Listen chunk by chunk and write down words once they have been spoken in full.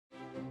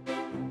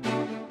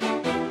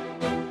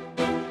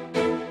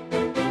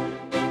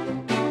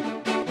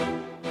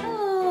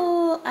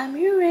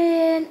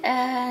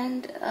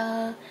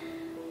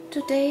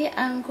today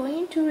I'm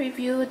going to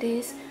review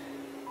this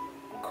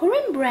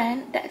Korean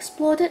brand that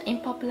exploded in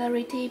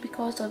popularity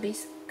because of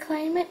its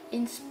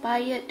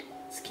climate-inspired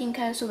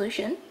skincare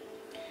solution.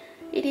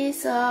 It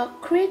is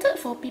created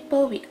for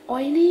people with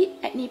oily,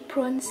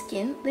 acne-prone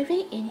skin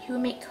living in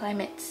humid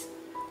climates.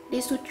 It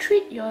is to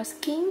treat your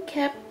skin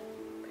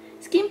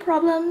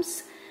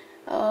problems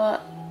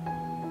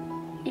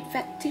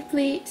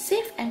effectively,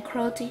 safe and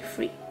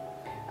cruelty-free.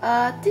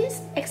 This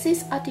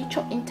Axisy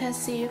Artichoke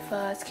Intensive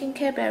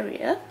Skincare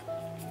Barrier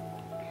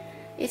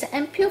is an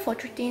ampoule for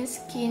treating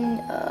skin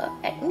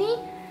acne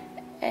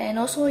and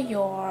also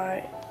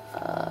your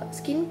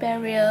skin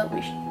barrier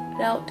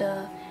without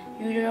the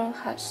usual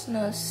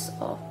harshness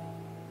of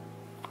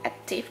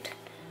active.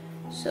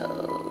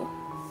 So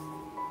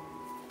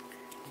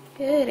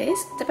here it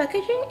is. The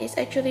packaging is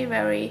actually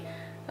very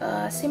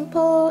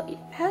simple. It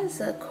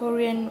has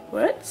Korean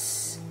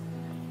words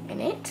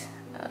in it.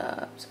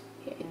 So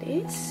here it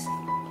is.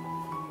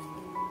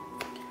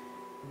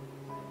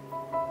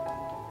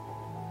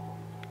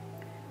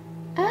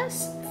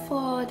 As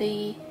for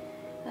the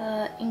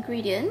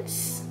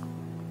ingredients,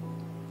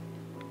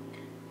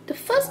 the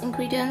first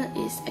ingredient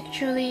is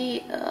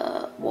actually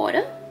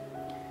water,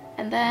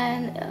 and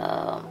then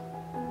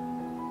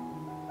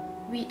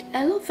with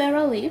aloe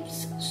vera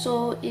leaves,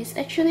 so it's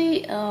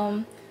actually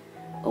a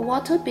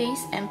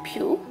water-based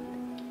ampoule,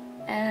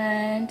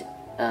 and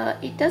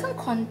it doesn't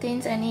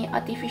contain any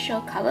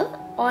artificial color,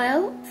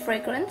 oil,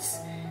 fragrance,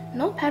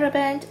 no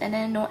parabens, and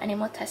then no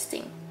animal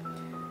testing.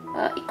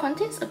 It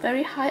contains a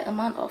very high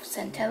amount of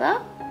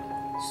centella,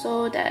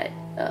 so that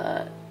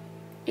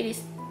it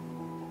is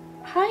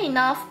high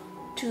enough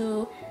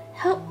to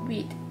help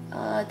with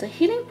the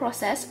healing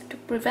process to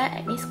prevent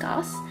acne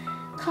scars,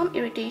 calm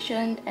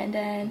irritation, and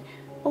then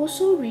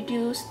also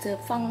reduce the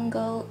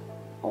fungal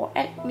or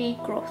acne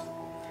growth.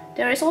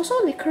 There is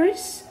also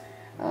licorice,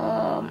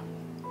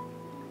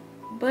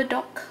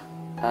 burdock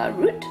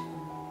root,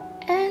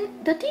 and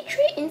the tea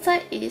tree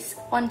inside is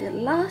on the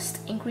last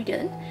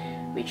ingredient,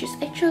 which is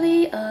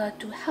actually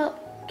to help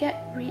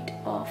get rid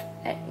of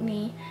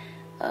acne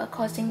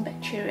causing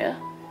bacteria.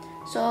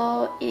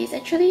 So it is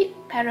actually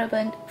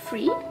paraben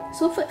free,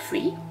 sulfate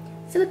free,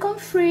 silicone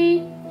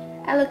free,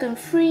 allergen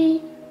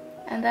free,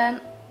 and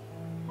then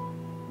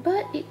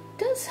but it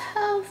does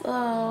have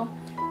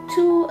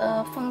two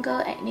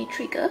fungal acne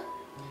trigger,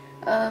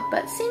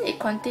 but since it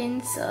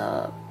contains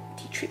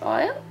tea tree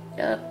oil,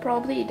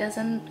 probably it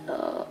doesn't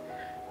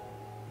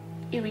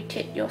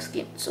irritate your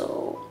skin,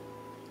 so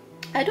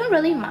I don't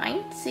really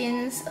mind,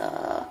 since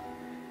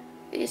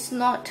it's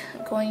not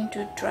going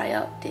to dry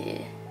out the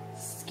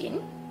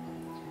skin.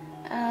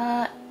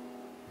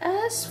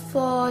 As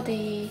for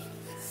the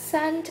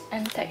scent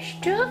and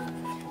texture,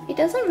 it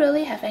doesn't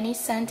really have any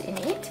scent in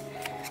it.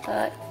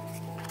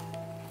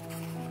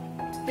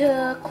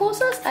 The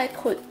closest I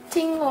could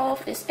think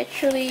of is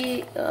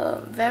actually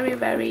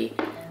very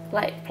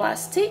light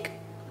plastic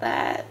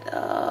that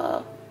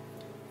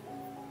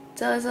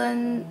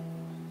doesn't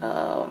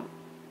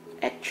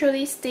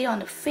actually stay on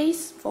the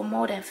face for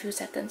more than a few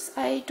seconds.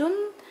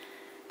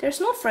 There's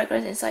no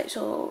fragrance inside,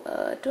 so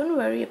don't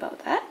worry about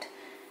that.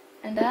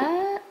 And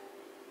then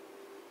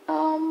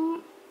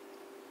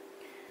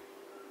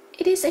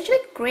it is actually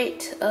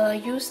great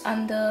used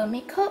under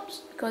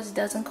makeups because it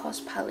doesn't cause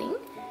peeling,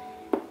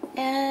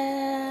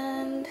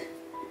 and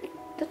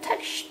the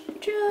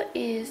texture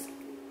is,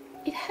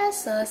 it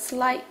has a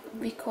slight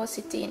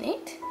viscosity in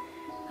it.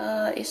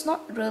 It's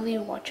not really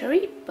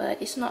watery,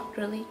 but it's not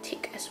really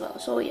thick as well,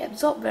 so it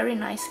absorbs very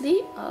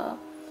nicely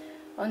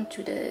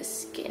onto the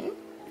skin.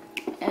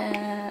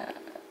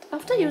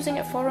 After using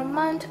it for a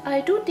month,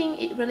 I do think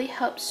it really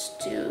helps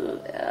to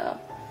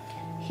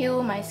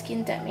heal my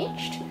skin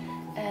damaged,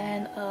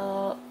 and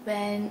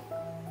when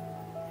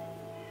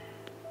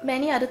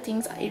many other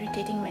things are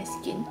irritating my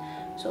skin,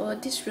 so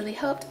this really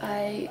helped.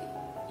 I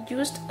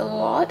used a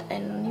lot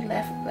and only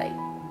left like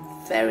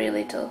very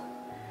little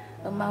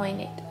amount in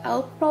it.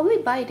 I'll probably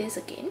buy this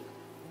again.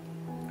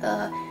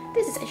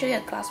 This is actually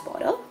a glass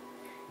bottle,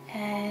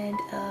 and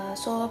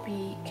so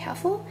be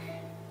careful.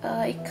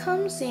 It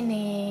comes in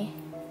a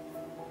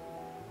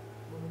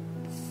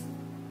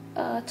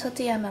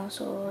 30 ml,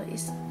 so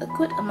it's a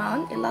good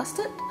amount. It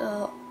lasted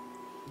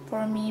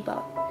for me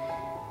about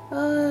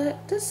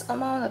this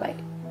amount of like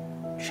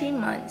 3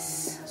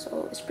 months,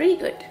 so it's pretty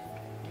good.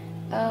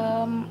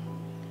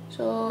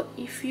 So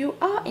if you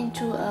are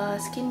into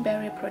skin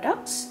barrier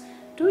products,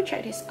 do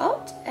check this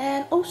out.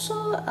 And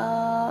also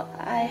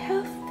I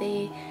have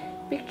the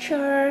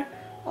picture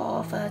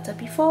of the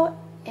before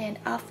and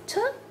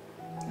after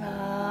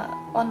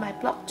on my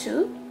blog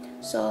too,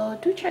 so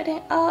do check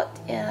them out.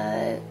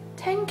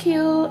 Thank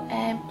you,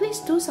 and please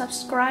do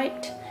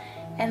subscribe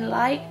and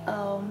like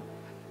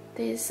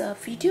this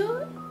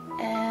video,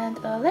 and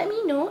let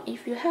me know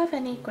if you have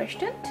any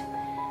questions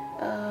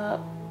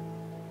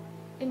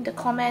in the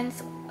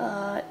comments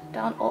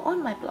down or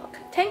on my blog.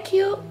 Thank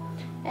you,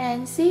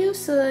 and see you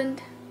soon.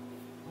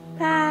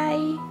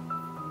 Bye.